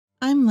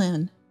I'm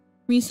Lynn.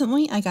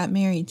 Recently, I got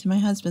married to my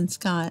husband,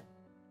 Scott,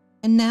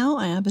 and now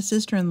I have a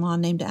sister-in-law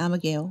named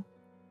Abigail,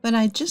 but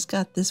I just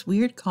got this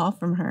weird call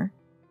from her.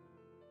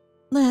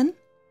 Lynn,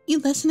 you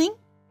listening?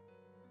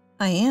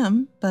 I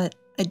am, but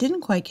I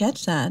didn't quite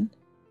catch that.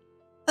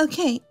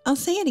 Okay, I'll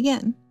say it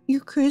again.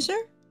 Your cruiser?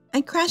 I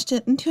crashed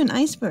it into an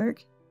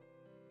iceberg.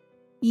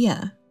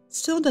 Yeah,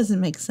 still doesn't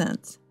make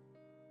sense.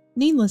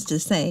 Needless to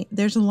say,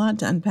 there's a lot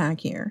to unpack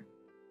here.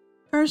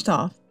 First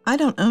off, I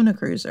don't own a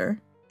cruiser.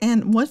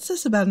 And what's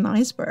this about an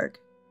iceberg?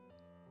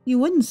 You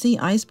wouldn't see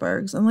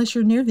icebergs unless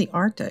you're near the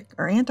Arctic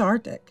or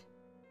Antarctic.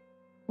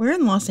 We're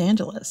in Los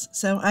Angeles,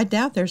 so I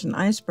doubt there's an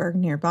iceberg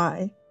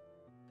nearby.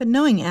 But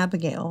knowing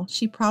Abigail,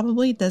 she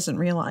probably doesn't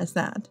realize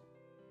that.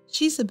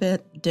 She's a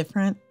bit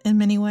different in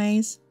many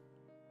ways.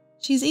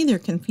 She's either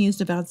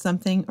confused about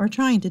something or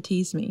trying to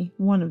tease me,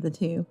 one of the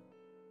two.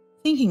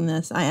 Thinking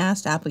this, I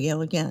asked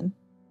Abigail again.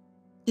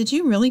 Did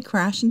you really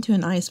crash into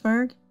an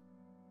iceberg?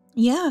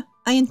 Yeah,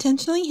 I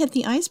intentionally hit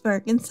the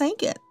iceberg and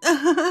sank it.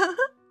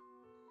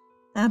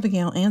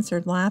 Abigail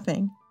answered,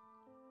 laughing.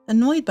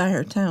 Annoyed by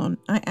her tone,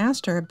 I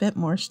asked her a bit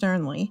more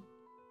sternly.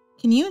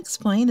 Can you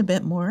explain a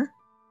bit more?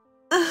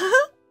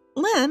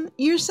 Lynn,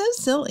 you're so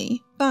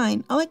silly.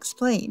 Fine, I'll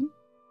explain.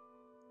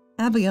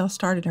 Abigail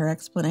started her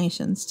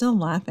explanation, still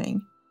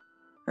laughing.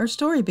 Her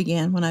story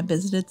began when I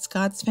visited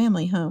Scott's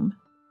family home.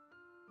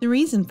 The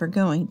reason for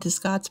going to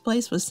Scott's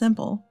place was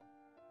simple.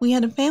 We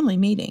had a family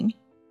meeting.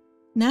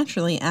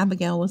 Naturally,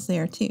 Abigail was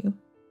there too.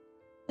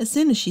 As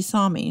soon as she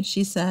saw me,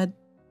 she said,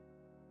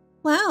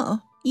 Wow,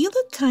 you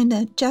look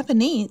kinda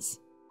Japanese.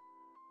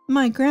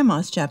 My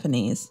grandma's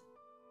Japanese.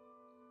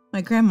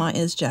 My grandma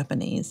is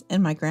Japanese,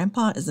 and my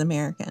grandpa is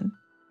American.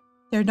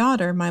 Their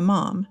daughter, my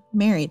mom,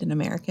 married an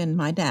American,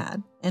 my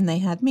dad, and they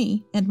had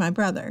me and my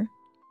brother.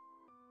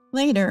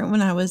 Later,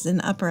 when I was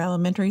in upper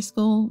elementary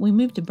school, we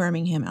moved to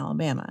Birmingham,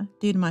 Alabama,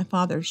 due to my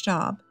father's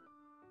job.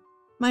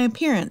 My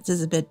appearance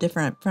is a bit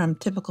different from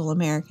typical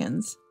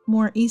Americans,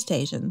 more East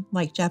Asian,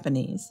 like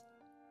Japanese.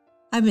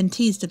 I've been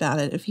teased about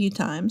it a few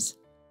times,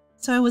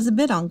 so I was a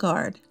bit on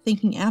guard,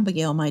 thinking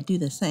Abigail might do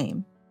the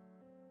same.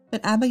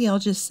 But Abigail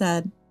just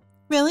said,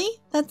 Really?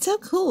 That's so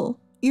cool.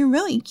 You're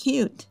really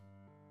cute.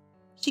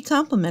 She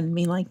complimented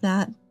me like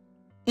that.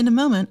 In a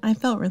moment, I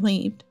felt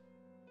relieved.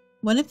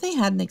 What if they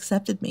hadn't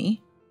accepted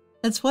me?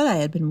 That's what I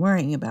had been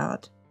worrying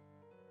about.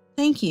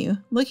 Thank you.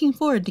 Looking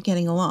forward to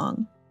getting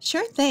along.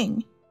 Sure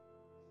thing.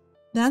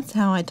 That's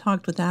how I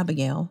talked with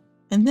Abigail,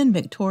 and then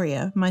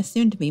Victoria, my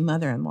soon-to-be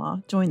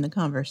mother-in-law, joined the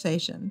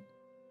conversation.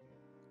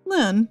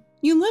 Lynn,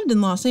 you lived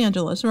in Los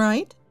Angeles,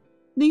 right?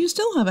 Do you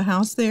still have a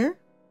house there?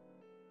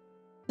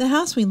 The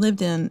house we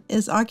lived in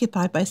is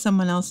occupied by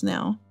someone else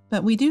now,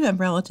 but we do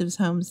have relatives'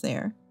 homes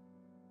there.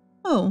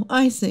 Oh,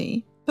 I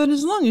see. But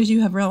as long as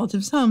you have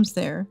relatives' homes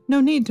there,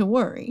 no need to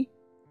worry.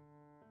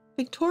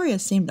 Victoria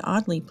seemed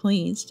oddly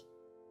pleased.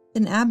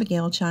 Then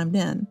Abigail chimed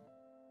in.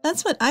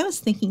 That's what I was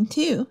thinking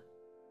too.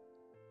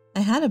 I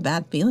had a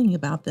bad feeling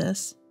about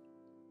this,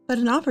 but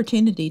an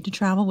opportunity to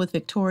travel with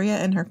Victoria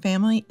and her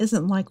family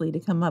isn't likely to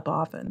come up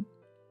often.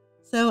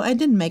 So I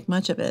didn't make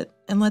much of it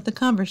and let the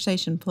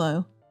conversation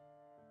flow.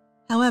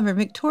 However,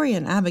 Victoria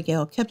and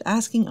Abigail kept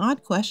asking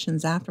odd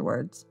questions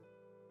afterwards.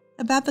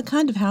 About the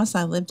kind of house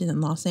I lived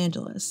in Los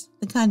Angeles,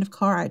 the kind of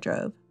car I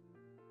drove.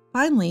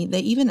 Finally,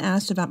 they even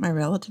asked about my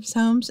relatives'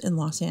 homes in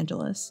Los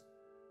Angeles.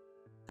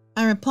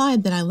 I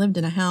replied that I lived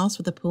in a house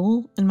with a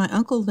pool and my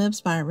uncle lives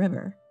by a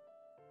river.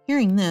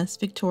 Hearing this,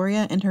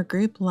 Victoria and her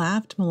group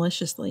laughed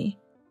maliciously.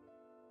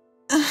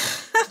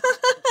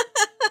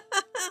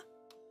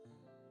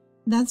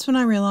 That's when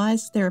I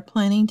realized they were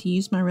planning to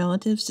use my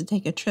relatives to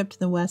take a trip to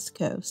the West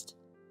Coast.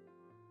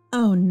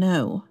 Oh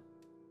no.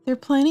 They're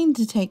planning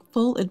to take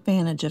full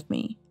advantage of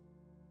me.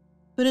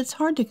 But it's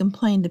hard to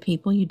complain to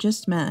people you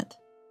just met.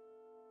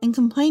 And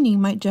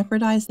complaining might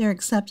jeopardize their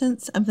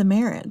acceptance of the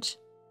marriage.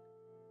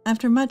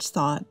 After much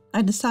thought,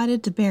 I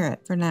decided to bear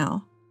it for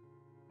now.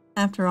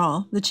 After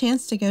all, the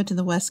chance to go to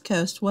the West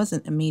Coast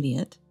wasn't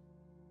immediate.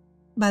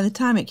 By the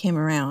time it came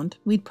around,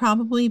 we'd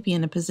probably be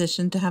in a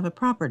position to have a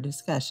proper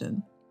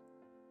discussion.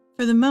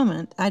 For the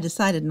moment, I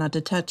decided not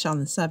to touch on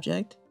the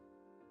subject.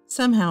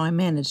 Somehow I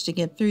managed to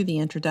get through the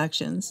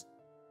introductions.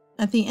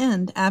 At the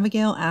end,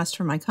 Abigail asked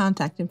for my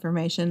contact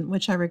information,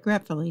 which I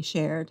regretfully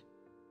shared.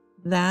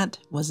 That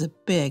was a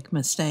big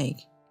mistake.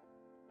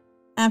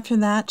 After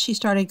that, she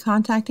started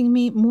contacting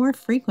me more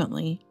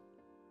frequently.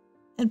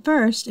 At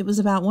first, it was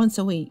about once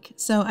a week,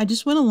 so I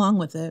just went along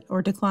with it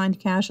or declined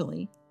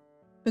casually.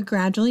 But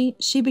gradually,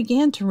 she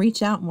began to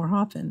reach out more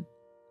often.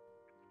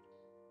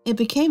 It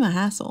became a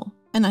hassle,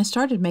 and I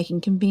started making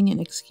convenient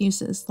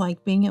excuses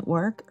like being at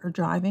work or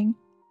driving.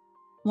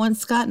 Once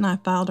Scott and I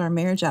filed our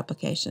marriage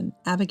application,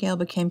 Abigail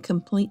became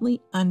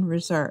completely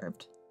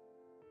unreserved.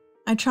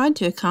 I tried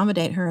to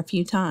accommodate her a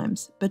few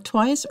times, but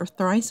twice or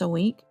thrice a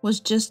week was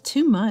just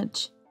too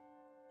much.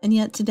 And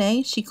yet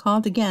today, she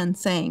called again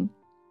saying,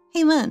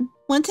 Hey Lynn,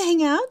 want to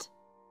hang out?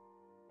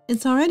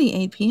 It's already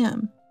 8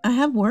 p.m. I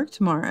have work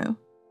tomorrow.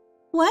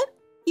 What?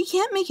 You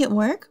can't make it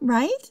work,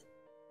 right?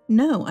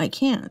 No, I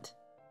can't.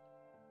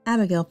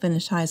 Abigail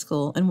finished high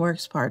school and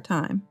works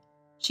part-time.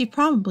 She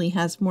probably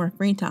has more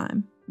free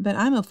time, but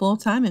I'm a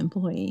full-time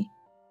employee.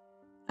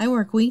 I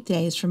work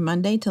weekdays from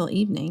Monday till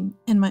evening,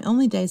 and my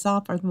only days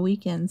off are the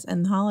weekends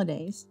and the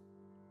holidays.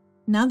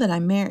 Now that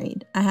I'm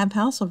married, I have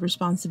household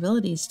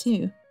responsibilities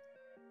too.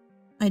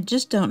 I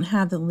just don't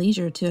have the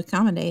leisure to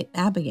accommodate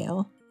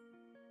Abigail.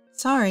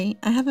 Sorry,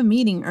 I have a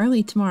meeting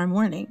early tomorrow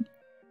morning.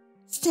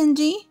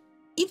 Stingy,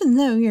 even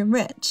though you're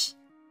rich.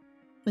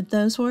 With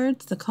those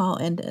words, the call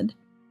ended.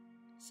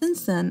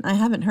 Since then, I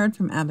haven't heard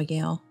from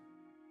Abigail.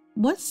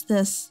 What's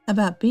this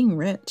about being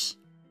rich?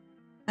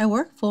 I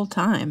work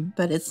full-time,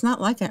 but it's not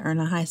like I earn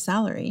a high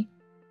salary.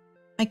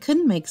 I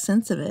couldn't make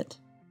sense of it.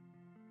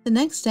 The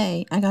next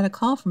day, I got a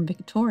call from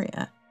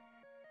Victoria.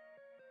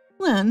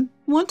 Len,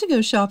 want to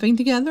go shopping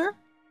together?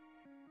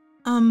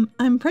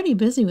 I'm pretty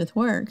busy with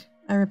work,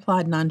 I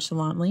replied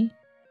nonchalantly.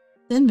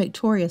 Then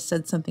Victoria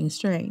said something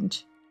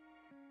strange.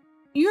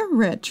 You're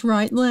rich,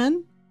 right,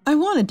 Len? I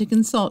wanted to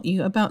consult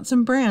you about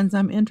some brands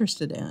I'm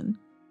interested in.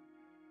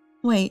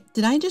 Wait,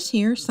 did I just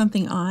hear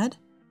something odd?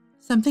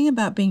 Something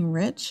about being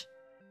rich?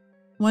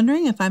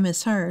 Wondering if I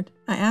misheard,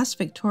 I asked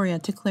Victoria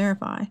to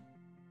clarify.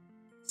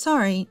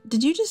 Sorry,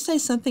 did you just say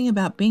something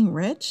about being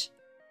rich?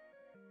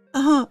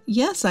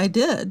 Yes, I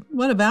did.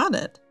 What about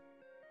it?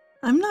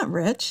 I'm not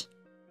rich.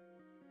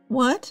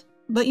 What?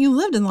 But you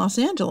lived in Los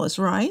Angeles,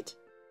 right?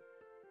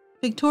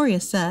 Victoria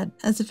said,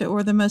 as if it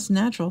were the most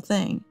natural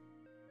thing.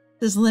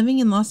 Does living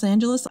in Los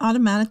Angeles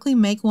automatically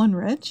make one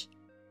rich?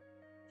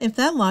 If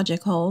that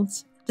logic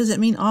holds, does it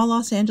mean all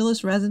Los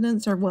Angeles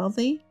residents are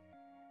wealthy?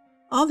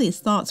 All these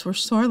thoughts were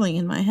swirling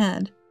in my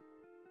head.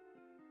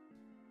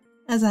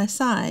 As I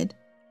sighed,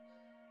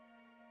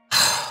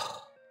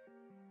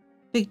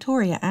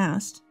 Victoria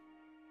asked,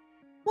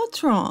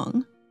 What's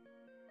wrong?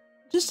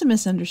 Just a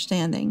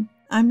misunderstanding.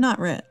 I'm not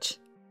rich.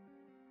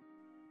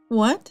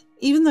 What?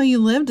 Even though you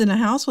lived in a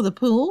house with a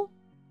pool?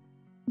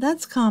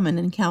 That's common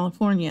in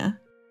California.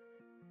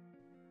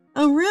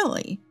 Oh,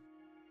 really?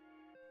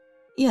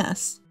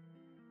 Yes.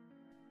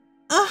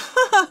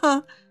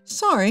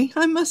 Sorry,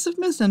 I must have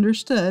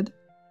misunderstood.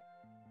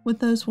 With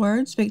those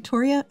words,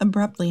 Victoria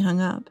abruptly hung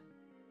up.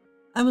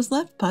 I was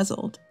left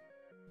puzzled.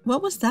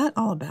 What was that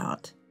all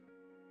about?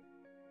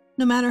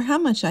 No matter how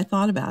much I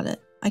thought about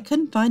it, I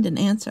couldn't find an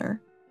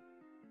answer.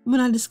 When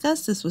I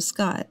discussed this with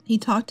Scott, he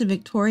talked to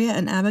Victoria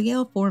and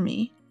Abigail for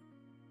me.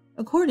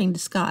 According to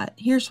Scott,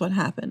 here's what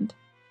happened.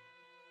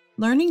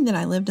 Learning that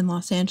I lived in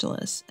Los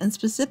Angeles, and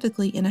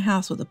specifically in a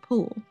house with a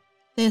pool,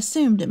 they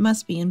assumed it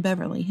must be in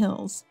Beverly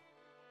Hills.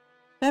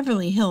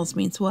 Beverly Hills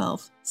means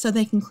wealth, so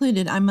they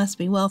concluded I must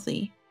be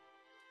wealthy.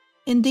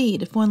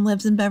 Indeed, if one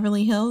lives in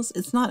Beverly Hills,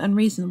 it's not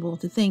unreasonable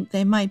to think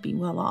they might be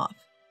well off.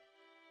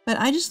 But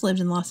I just lived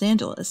in Los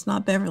Angeles,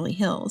 not Beverly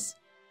Hills.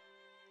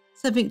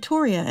 So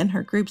Victoria and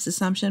her group's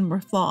assumption were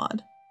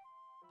flawed.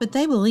 But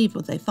they believed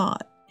what they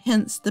thought,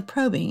 hence the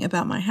probing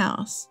about my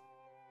house.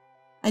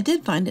 I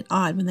did find it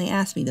odd when they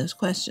asked me those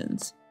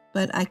questions,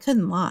 but I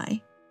couldn't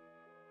lie.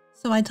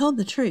 So I told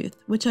the truth,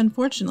 which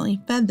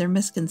unfortunately fed their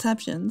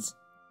misconceptions.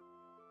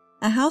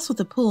 A house with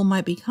a pool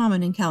might be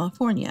common in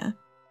California,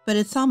 but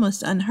it's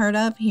almost unheard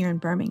of here in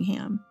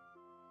Birmingham.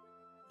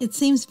 It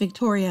seems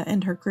Victoria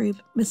and her group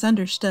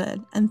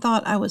misunderstood and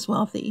thought I was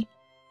wealthy.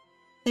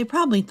 They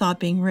probably thought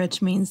being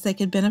rich means they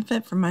could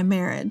benefit from my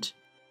marriage.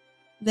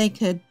 They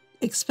could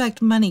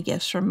expect money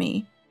gifts from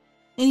me.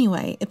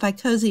 Anyway, if I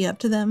cozy up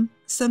to them,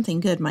 something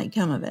good might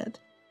come of it.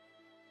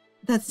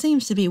 That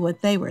seems to be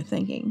what they were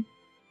thinking.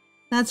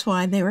 That's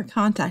why they were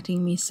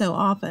contacting me so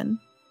often.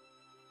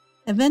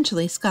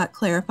 Eventually, Scott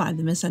clarified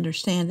the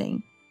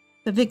misunderstanding,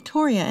 but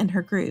Victoria and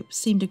her group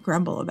seemed to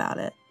grumble about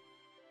it.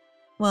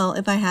 Well,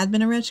 if I had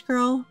been a rich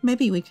girl,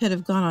 maybe we could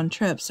have gone on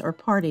trips or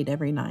partied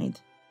every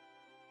night.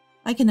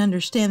 I can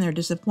understand their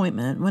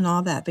disappointment when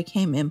all that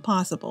became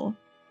impossible.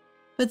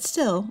 But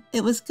still,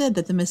 it was good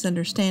that the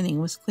misunderstanding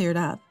was cleared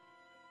up.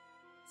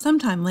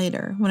 Sometime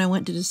later, when I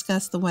went to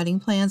discuss the wedding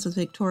plans with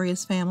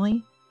Victoria's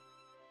family,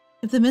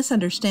 if the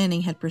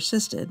misunderstanding had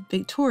persisted,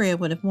 Victoria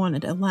would have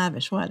wanted a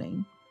lavish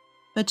wedding.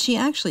 But she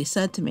actually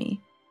said to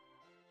me,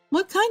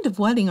 "What kind of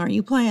wedding are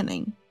you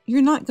planning?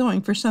 You're not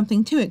going for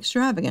something too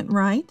extravagant,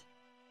 right?"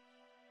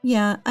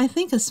 "Yeah, I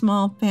think a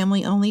small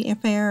family-only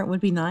affair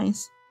would be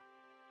nice."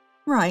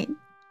 "Right.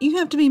 You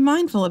have to be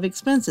mindful of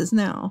expenses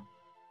now."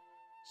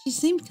 She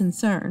seemed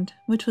concerned,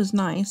 which was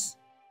nice.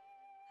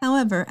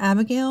 However,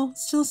 Abigail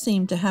still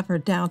seemed to have her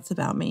doubts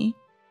about me.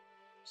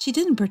 She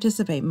didn't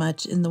participate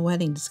much in the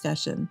wedding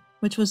discussion,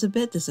 which was a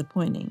bit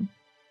disappointing.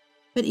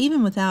 But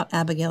even without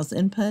Abigail's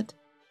input,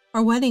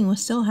 our wedding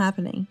was still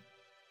happening.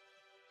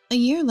 A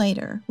year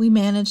later, we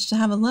managed to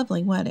have a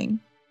lovely wedding.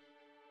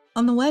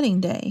 On the wedding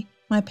day,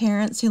 my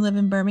parents, who live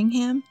in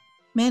Birmingham,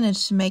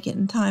 managed to make it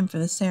in time for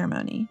the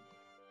ceremony.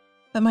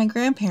 But my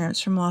grandparents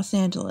from Los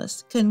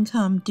Angeles couldn't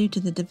come due to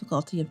the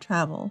difficulty of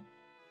travel.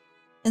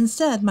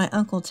 Instead, my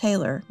Uncle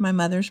Taylor, my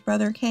mother's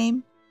brother,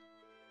 came.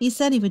 He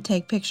said he would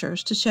take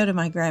pictures to show to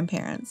my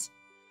grandparents.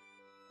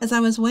 As I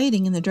was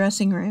waiting in the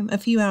dressing room a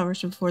few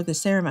hours before the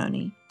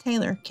ceremony,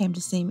 Taylor came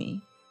to see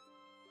me.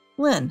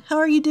 Lynn, how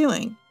are you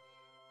doing?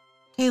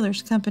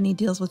 Taylor's company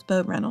deals with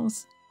boat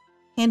rentals,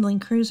 handling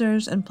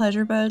cruisers and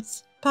pleasure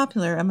boats,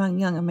 popular among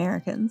young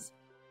Americans.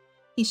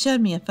 He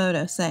showed me a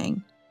photo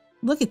saying,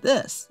 "Look at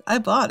this, I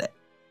bought it."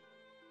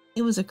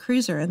 It was a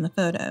cruiser in the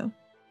photo,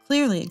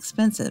 clearly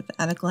expensive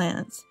at a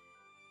glance.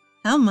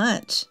 How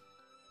much?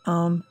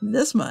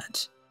 This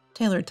much.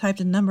 Taylor typed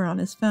a number on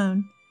his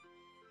phone.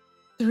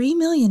 $3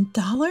 million?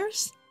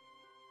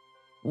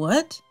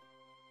 What?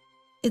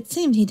 It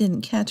seemed he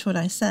didn't catch what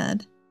I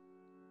said.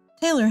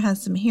 Taylor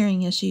has some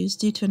hearing issues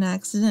due to an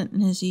accident in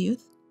his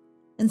youth,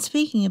 and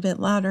speaking a bit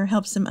louder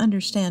helps him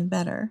understand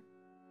better.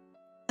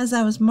 As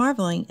I was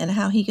marveling at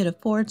how he could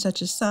afford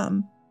such a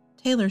sum,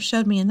 Taylor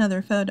showed me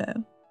another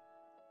photo.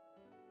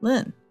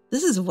 Lynn,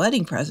 this is a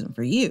wedding present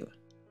for you.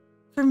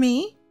 For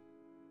me?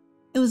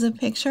 It was a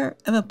picture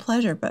of a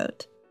pleasure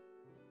boat.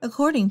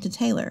 According to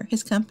Taylor,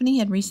 his company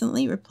had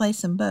recently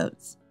replaced some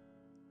boats.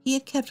 He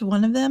had kept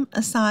one of them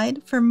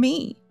aside for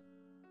me.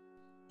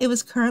 It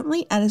was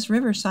currently at his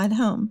riverside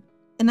home,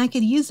 and I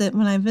could use it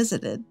when I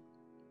visited.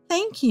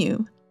 Thank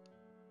you.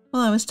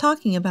 While I was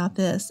talking about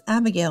this,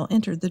 Abigail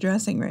entered the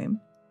dressing room.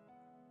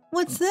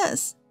 What's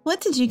this?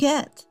 What did you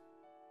get?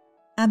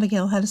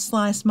 Abigail had a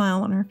sly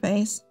smile on her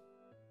face.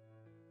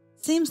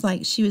 Seems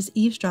like she was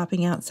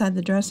eavesdropping outside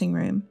the dressing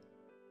room.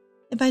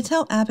 If I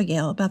tell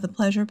Abigail about the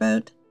pleasure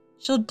boat,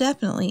 she'll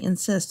definitely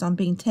insist on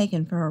being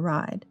taken for a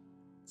ride,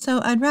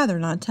 so I'd rather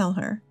not tell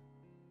her.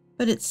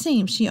 But it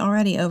seems she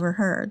already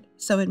overheard,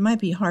 so it might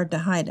be hard to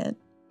hide it.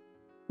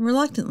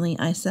 Reluctantly,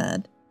 I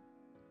said,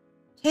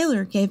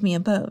 Taylor gave me a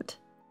boat.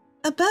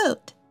 A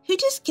boat? Who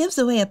just gives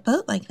away a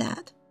boat like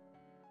that?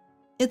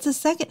 It's a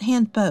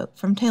second-hand boat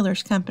from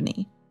Taylor's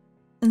company.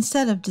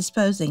 Instead of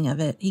disposing of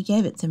it, he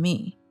gave it to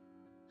me.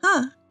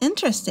 Huh,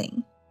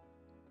 interesting.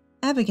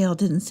 Abigail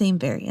didn't seem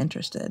very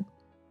interested.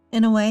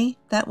 In a way,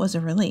 that was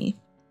a relief.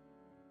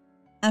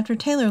 After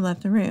Taylor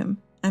left the room,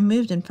 I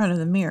moved in front of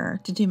the mirror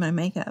to do my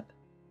makeup.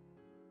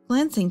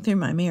 Glancing through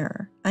my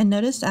mirror, I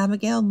noticed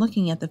Abigail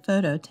looking at the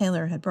photo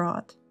Taylor had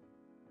brought.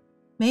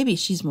 Maybe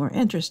she's more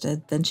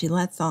interested than she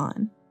lets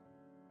on.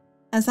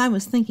 As I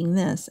was thinking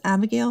this,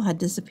 Abigail had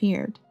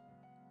disappeared.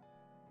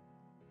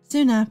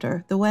 Soon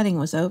after, the wedding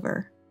was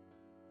over.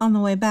 On the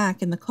way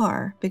back in the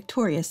car,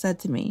 Victoria said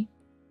to me,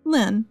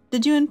 Lynn,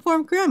 did you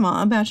inform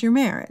Grandma about your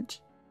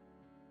marriage?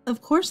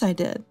 Of course I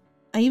did.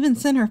 I even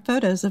sent her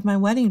photos of my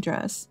wedding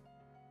dress.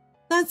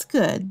 That's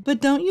good,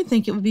 but don't you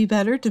think it would be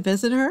better to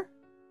visit her?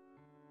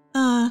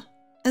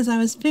 As I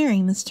was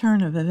fearing this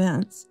turn of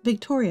events,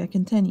 Victoria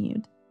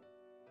continued.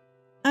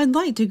 I'd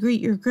like to greet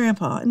your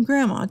grandpa and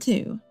grandma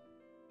too,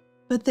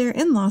 but they're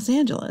in Los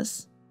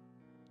Angeles.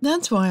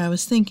 That's why I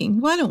was thinking,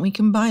 why don't we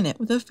combine it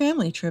with a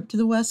family trip to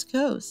the West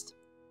Coast?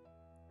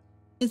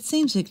 It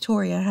seems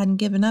Victoria hadn't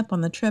given up on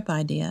the trip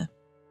idea.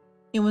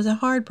 It was a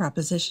hard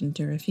proposition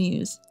to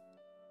refuse.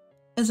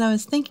 As I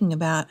was thinking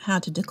about how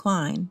to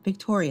decline,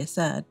 Victoria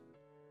said,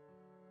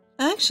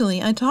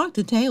 Actually, I talked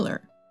to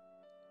Taylor.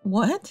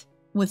 What?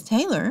 With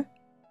Taylor?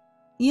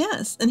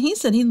 Yes, and he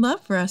said he'd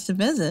love for us to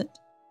visit.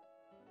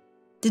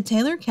 Did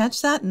Taylor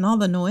catch that in all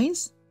the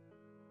noise?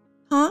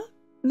 Huh?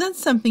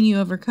 That's something you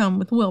overcome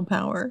with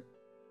willpower.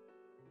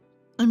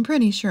 I'm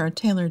pretty sure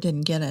Taylor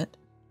didn't get it.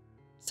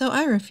 So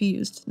I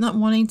refused, not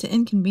wanting to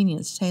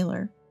inconvenience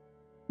Taylor.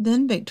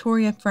 Then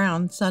Victoria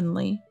frowned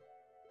suddenly.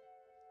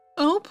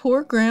 Oh,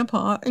 poor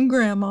Grandpa and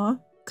Grandma.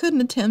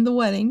 Couldn't attend the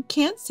wedding,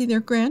 can't see their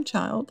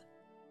grandchild.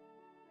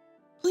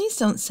 Please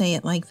don't say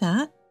it like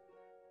that.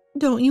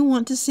 Don't you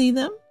want to see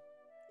them?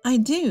 I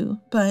do,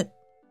 but...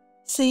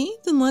 See,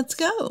 then let's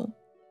go.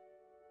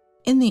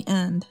 In the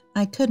end,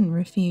 I couldn't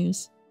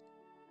refuse.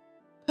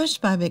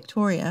 Pushed by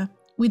Victoria,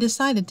 we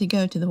decided to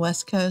go to the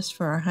West Coast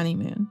for our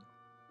honeymoon.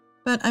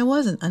 But I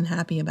wasn't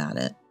unhappy about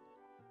it.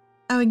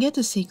 I would get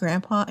to see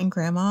Grandpa and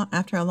Grandma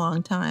after a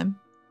long time,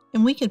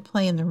 and we could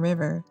play in the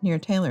river near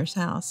Taylor's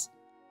house.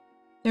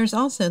 There's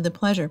also the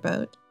pleasure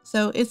boat,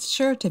 so it's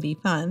sure to be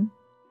fun.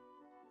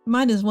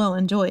 Might as well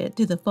enjoy it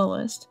to the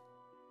fullest.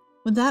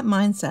 With that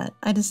mindset,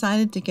 I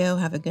decided to go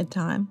have a good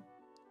time.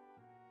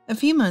 A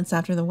few months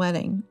after the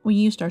wedding, we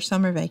used our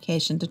summer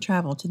vacation to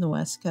travel to the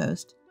West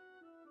Coast.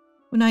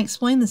 When I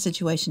explained the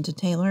situation to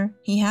Taylor,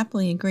 he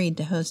happily agreed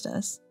to host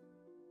us.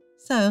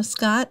 So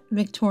Scott,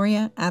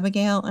 Victoria,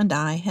 Abigail, and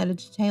I headed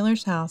to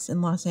Taylor's house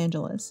in Los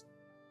Angeles.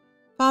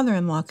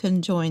 Father-in-law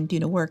couldn't join due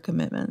to work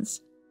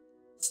commitments.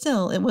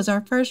 Still, it was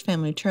our first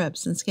family trip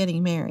since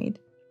getting married.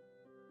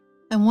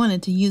 I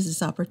wanted to use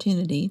this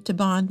opportunity to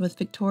bond with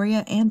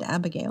Victoria and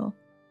Abigail.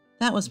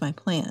 That was my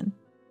plan.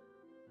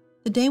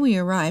 The day we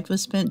arrived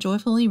was spent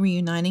joyfully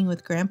reuniting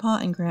with Grandpa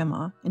and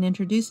Grandma and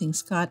introducing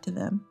Scott to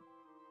them.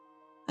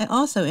 I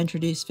also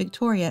introduced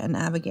Victoria and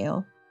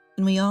Abigail,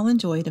 and we all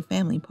enjoyed a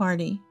family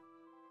party.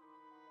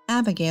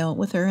 Abigail,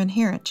 with her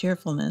inherent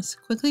cheerfulness,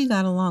 quickly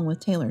got along with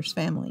Taylor's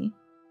family.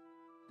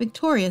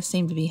 Victoria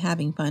seemed to be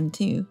having fun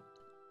too,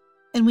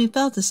 and we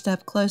felt a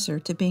step closer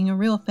to being a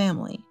real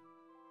family.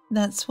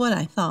 That's what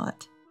I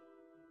thought.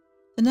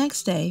 The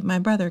next day, my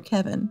brother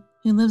Kevin,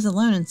 who lives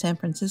alone in San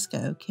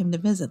Francisco, came to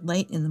visit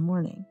late in the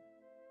morning.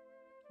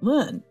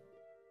 Lynn.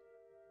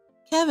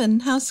 Kevin,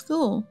 how's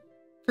school?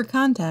 For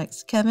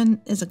context,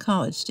 Kevin is a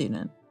college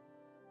student.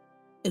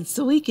 It's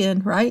the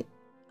weekend, right?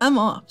 I'm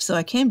off, so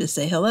I came to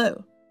say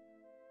hello.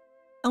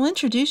 I'll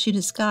introduce you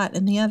to Scott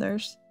and the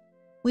others.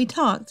 We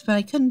talked, but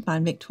I couldn't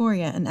find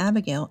Victoria and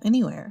Abigail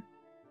anywhere.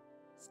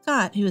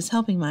 Scott, who was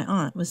helping my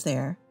aunt, was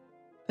there,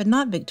 but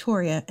not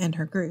Victoria and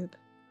her group.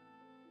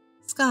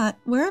 Scott,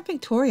 where are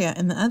Victoria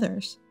and the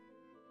others?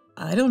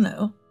 I don't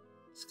know.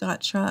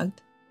 Scott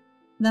shrugged.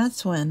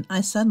 That's when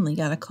I suddenly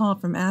got a call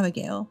from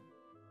Abigail.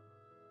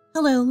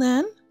 Hello,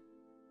 Len?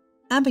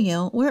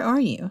 Abigail, where are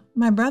you?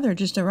 My brother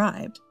just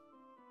arrived.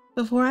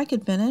 Before I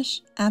could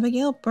finish,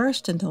 Abigail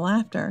burst into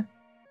laughter.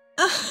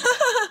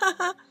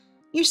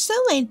 You're so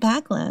laid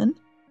back, Len.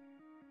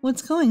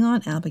 What's going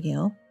on,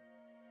 Abigail?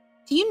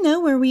 Do you know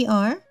where we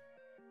are?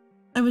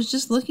 I was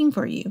just looking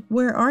for you.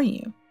 Where are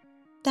you?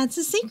 That's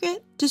a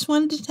secret. Just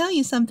wanted to tell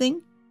you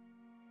something.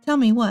 Tell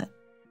me what?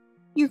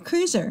 Your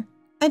cruiser.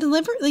 I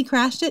deliberately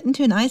crashed it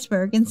into an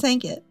iceberg and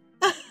sank it.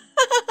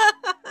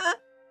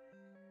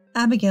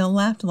 Abigail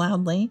laughed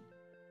loudly.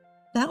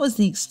 That was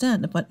the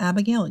extent of what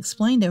Abigail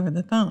explained over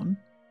the phone.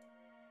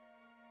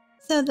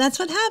 So that's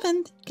what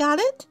happened. Got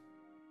it?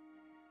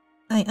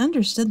 I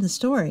understood the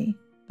story,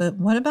 but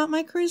what about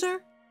my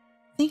cruiser?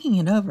 Thinking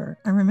it over,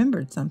 I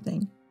remembered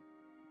something.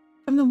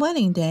 From the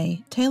wedding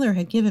day, Taylor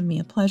had given me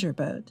a pleasure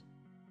boat.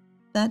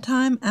 That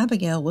time,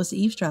 Abigail was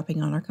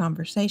eavesdropping on our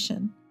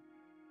conversation.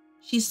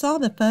 She saw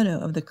the photo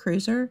of the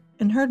cruiser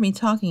and heard me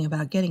talking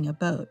about getting a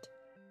boat,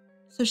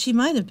 so she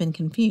might have been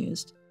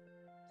confused.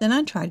 Then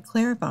I tried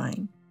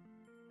clarifying.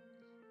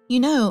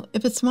 You know,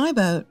 if it's my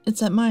boat,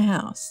 it's at my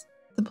house.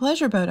 The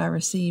pleasure boat I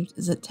received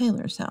is at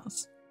Taylor's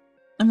house.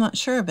 I'm not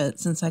sure of it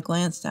since I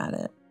glanced at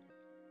it.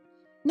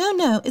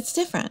 No, it's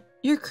different.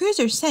 Your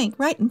cruiser sank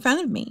right in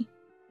front of me.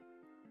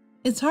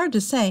 It's hard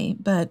to say,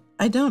 but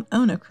I don't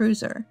own a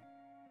cruiser.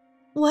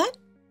 What?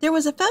 There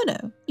was a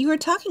photo. You were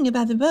talking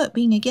about the boat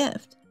being a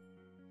gift.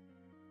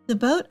 The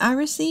boat I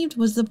received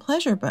was the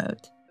pleasure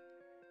boat.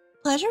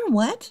 Pleasure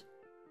what?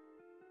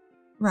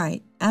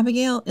 Right,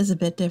 Abigail is a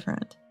bit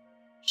different.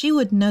 She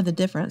wouldn't know the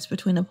difference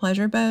between a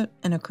pleasure boat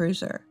and a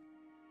cruiser.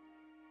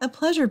 A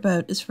pleasure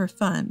boat is for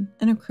fun,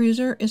 and a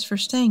cruiser is for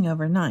staying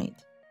overnight.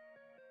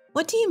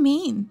 What do you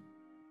mean?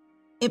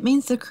 It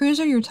means the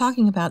cruiser you're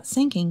talking about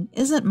sinking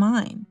isn't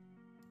mine.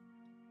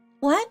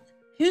 What?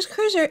 Whose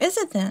cruiser is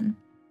it then?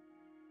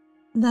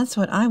 That's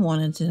what I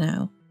wanted to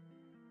know.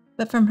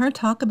 But from her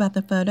talk about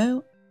the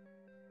photo,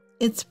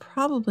 it's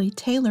probably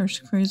Taylor's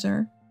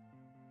cruiser.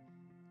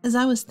 As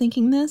I was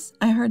thinking this,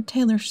 I heard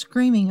Taylor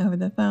screaming over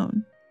the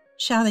phone,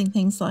 shouting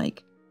things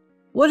like,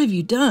 "What have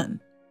you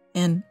done?"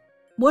 and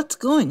 "What's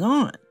going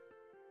on?"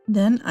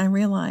 Then I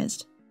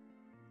realized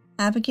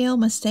Abigail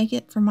mistake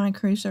it for my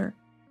cruiser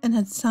and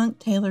had sunk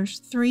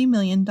Taylor's $3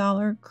 million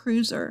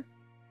cruiser.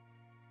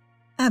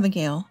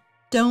 Abigail,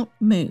 don't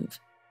move.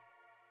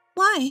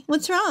 Why?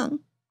 What's wrong?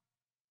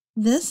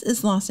 This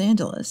is Los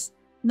Angeles,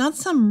 not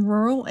some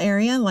rural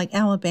area like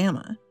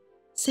Alabama.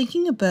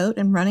 Sinking a boat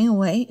and running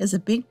away is a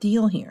big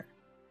deal here.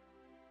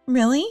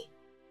 Really?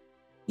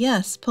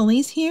 Yes,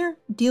 police here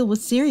deal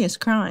with serious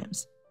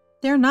crimes.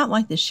 They're not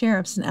like the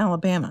sheriffs in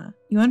Alabama.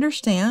 You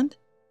understand?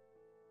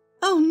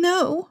 Oh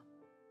no!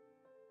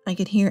 I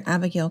could hear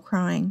Abigail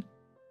crying.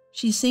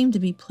 She seemed to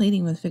be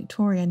pleading with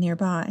Victoria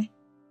nearby.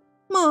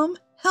 Mom,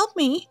 help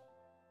me!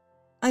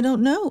 I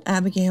don't know,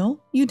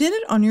 Abigail. You did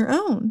it on your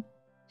own.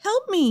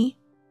 Help me!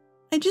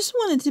 I just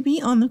wanted to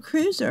be on the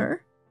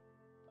cruiser.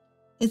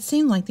 It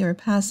seemed like they were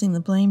passing the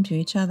blame to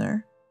each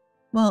other.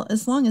 Well,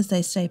 as long as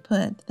they stay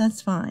put,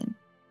 that's fine.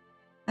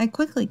 I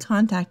quickly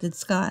contacted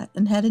Scott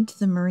and headed to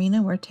the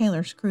marina where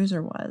Taylor's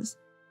cruiser was.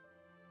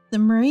 The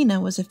marina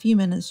was a few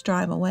minutes'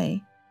 drive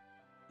away.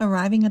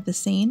 Arriving at the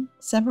scene,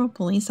 several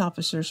police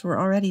officers were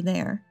already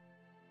there.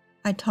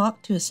 I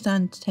talked to a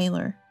stunned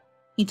Taylor.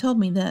 He told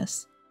me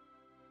this.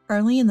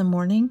 Early in the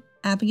morning,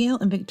 Abigail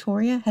and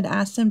Victoria had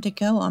asked him to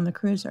go on the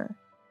cruiser,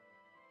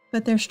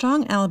 but their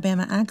strong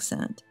Alabama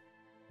accent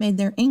made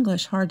their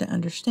English hard to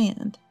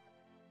understand.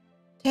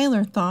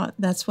 Taylor thought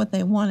that's what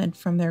they wanted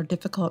from their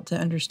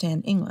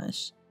difficult-to-understand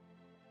English.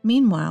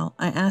 Meanwhile,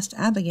 I asked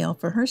Abigail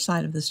for her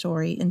side of the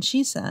story, and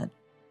she said,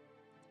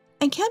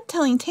 I kept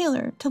telling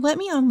Taylor to let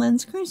me on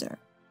Len's cruiser.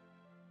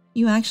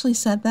 You actually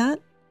said that?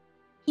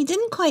 He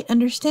didn't quite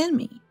understand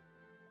me.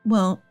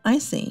 Well, I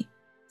see.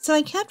 So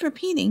I kept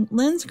repeating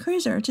Len's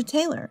cruiser to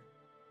Taylor.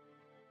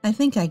 I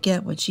think I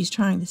get what she's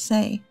trying to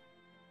say,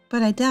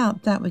 but I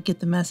doubt that would get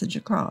the message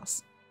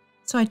across.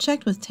 So I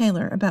checked with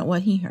Taylor about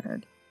what he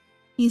heard.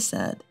 He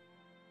said,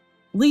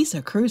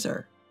 Lisa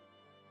Cruiser.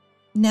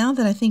 Now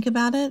that I think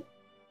about it,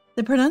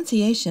 the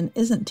pronunciation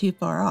isn't too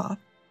far off.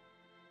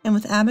 And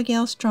with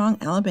Abigail's strong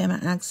Alabama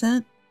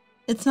accent,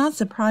 it's not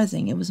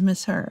surprising it was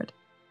misheard.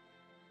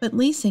 But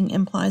leasing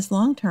implies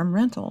long-term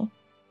rental.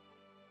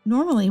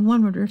 Normally,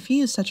 one would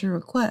refuse such a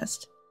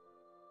request.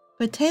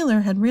 But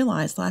Taylor had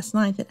realized last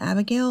night that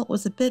Abigail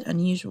was a bit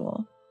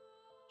unusual.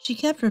 She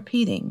kept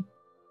repeating,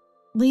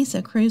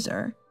 Lisa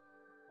Cruiser.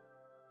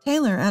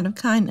 Taylor, out of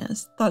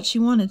kindness, thought she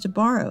wanted to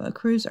borrow a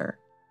cruiser.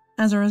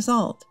 As a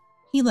result,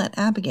 he let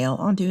Abigail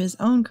onto his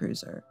own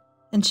cruiser,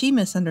 and she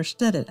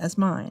misunderstood it as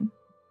mine.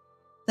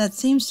 That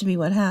seems to be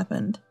what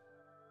happened.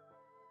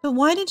 But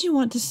why did you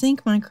want to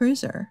sink my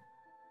cruiser?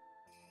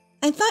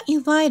 I thought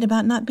you lied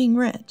about not being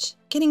rich,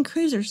 getting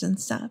cruisers and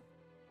stuff.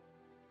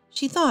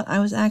 She thought I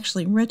was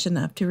actually rich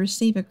enough to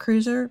receive a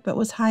cruiser, but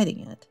was hiding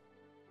it.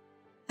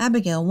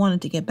 Abigail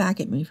wanted to get back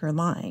at me for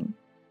lying.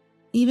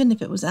 Even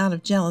if it was out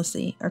of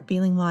jealousy or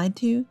feeling lied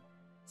to,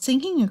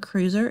 sinking a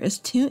cruiser is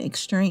too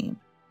extreme.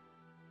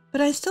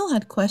 But I still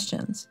had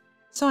questions,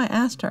 so I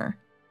asked her,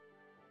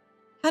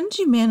 "How did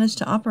you manage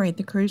to operate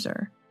the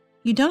cruiser?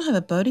 You don't have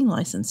a boating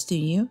license, do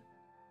you?"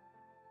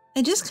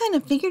 "I just kind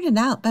of figured it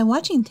out by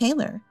watching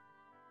Taylor."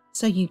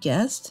 "So you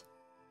guessed?"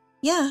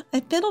 "Yeah, I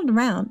fiddled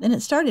around and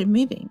it started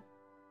moving.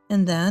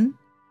 And then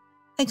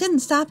I couldn't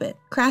stop it,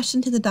 crashed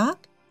into the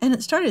dock, and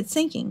it started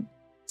sinking.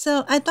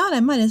 So I thought I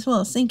might as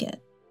well sink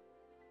it."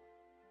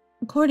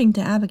 According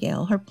to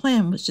Abigail, her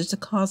plan was just to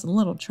cause a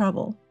little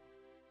trouble,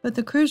 but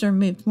the cruiser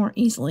moved more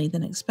easily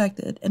than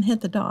expected and hit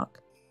the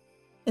dock.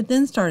 It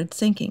then started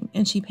sinking,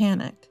 and she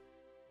panicked.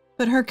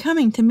 But her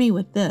coming to me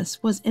with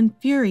this was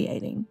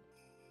infuriating.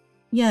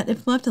 Yet,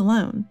 if left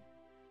alone,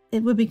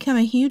 it would become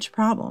a huge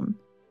problem,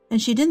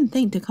 and she didn't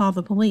think to call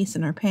the police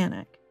in her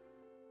panic.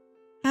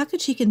 How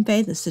could she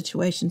convey this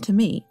situation to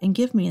me and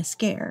give me a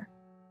scare?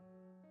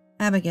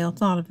 Abigail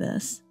thought of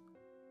this.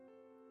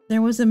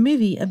 There was a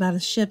movie about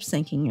a ship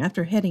sinking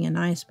after hitting an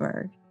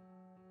iceberg.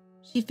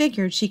 She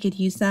figured she could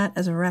use that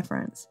as a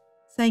reference,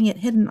 saying it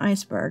hit an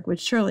iceberg would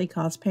surely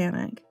cause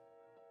panic.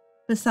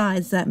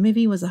 Besides, that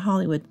movie was a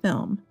Hollywood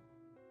film.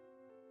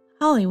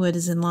 Hollywood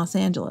is in Los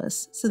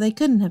Angeles, so they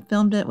couldn't have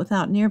filmed it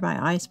without nearby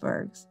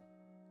icebergs.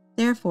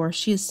 Therefore,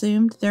 she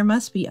assumed there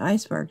must be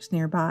icebergs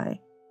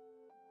nearby.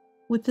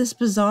 With this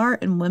bizarre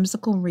and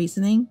whimsical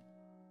reasoning,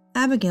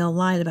 Abigail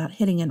lied about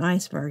hitting an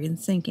iceberg and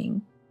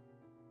sinking.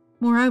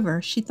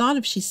 Moreover, she thought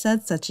if she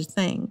said such a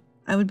thing,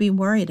 I would be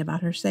worried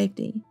about her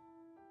safety.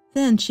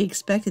 Then she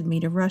expected me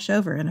to rush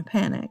over in a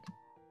panic.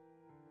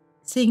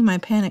 Seeing my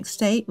panicked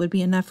state would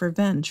be enough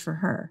revenge for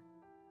her.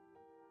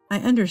 I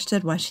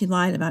understood why she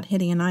lied about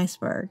hitting an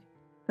iceberg,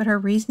 but her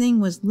reasoning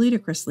was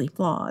ludicrously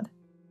flawed.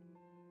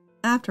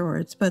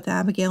 Afterwards, both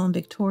Abigail and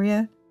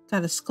Victoria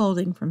got a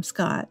scolding from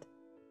Scott.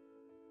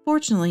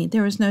 Fortunately,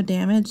 there was no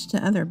damage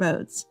to other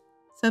boats,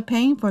 so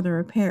paying for the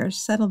repairs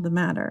settled the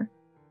matter.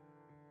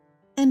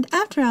 "And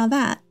after all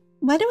that,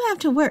 why do I have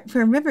to work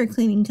for a river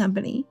cleaning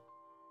company?"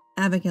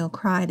 Abigail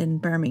cried in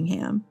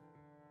Birmingham.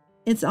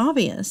 "It's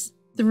obvious.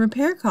 The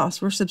repair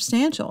costs were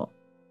substantial."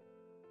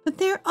 "But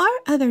there are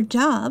other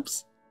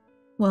jobs."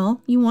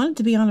 "Well, you wanted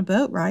to be on a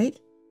boat, right?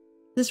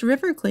 This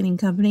river cleaning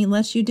company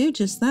lets you do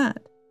just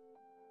that."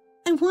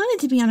 "I wanted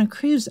to be on a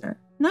cruiser,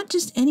 not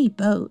just any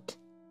boat."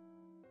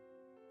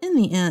 In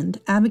the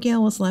end,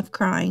 Abigail was left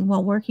crying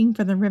while working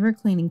for the river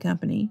cleaning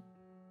company,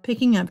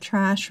 picking up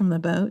trash from the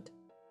boat.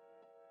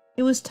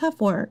 It was tough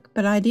work,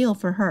 but ideal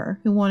for her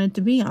who wanted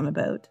to be on a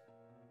boat.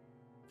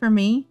 For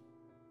me,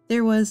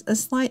 there was a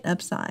slight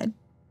upside.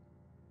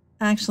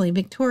 Actually,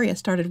 Victoria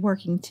started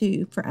working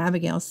too, for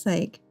Abigail's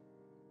sake.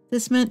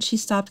 This meant she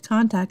stopped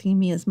contacting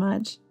me as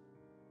much.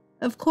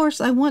 Of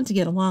course, I want to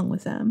get along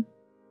with them.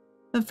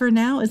 But for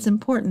now, it's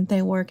important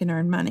they work and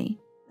earn money,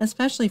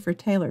 especially for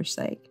Taylor's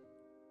sake.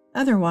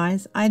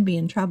 Otherwise, I'd be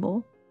in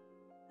trouble.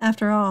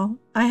 After all,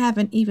 I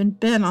haven't even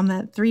been on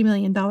that $3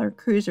 million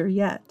cruiser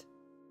yet.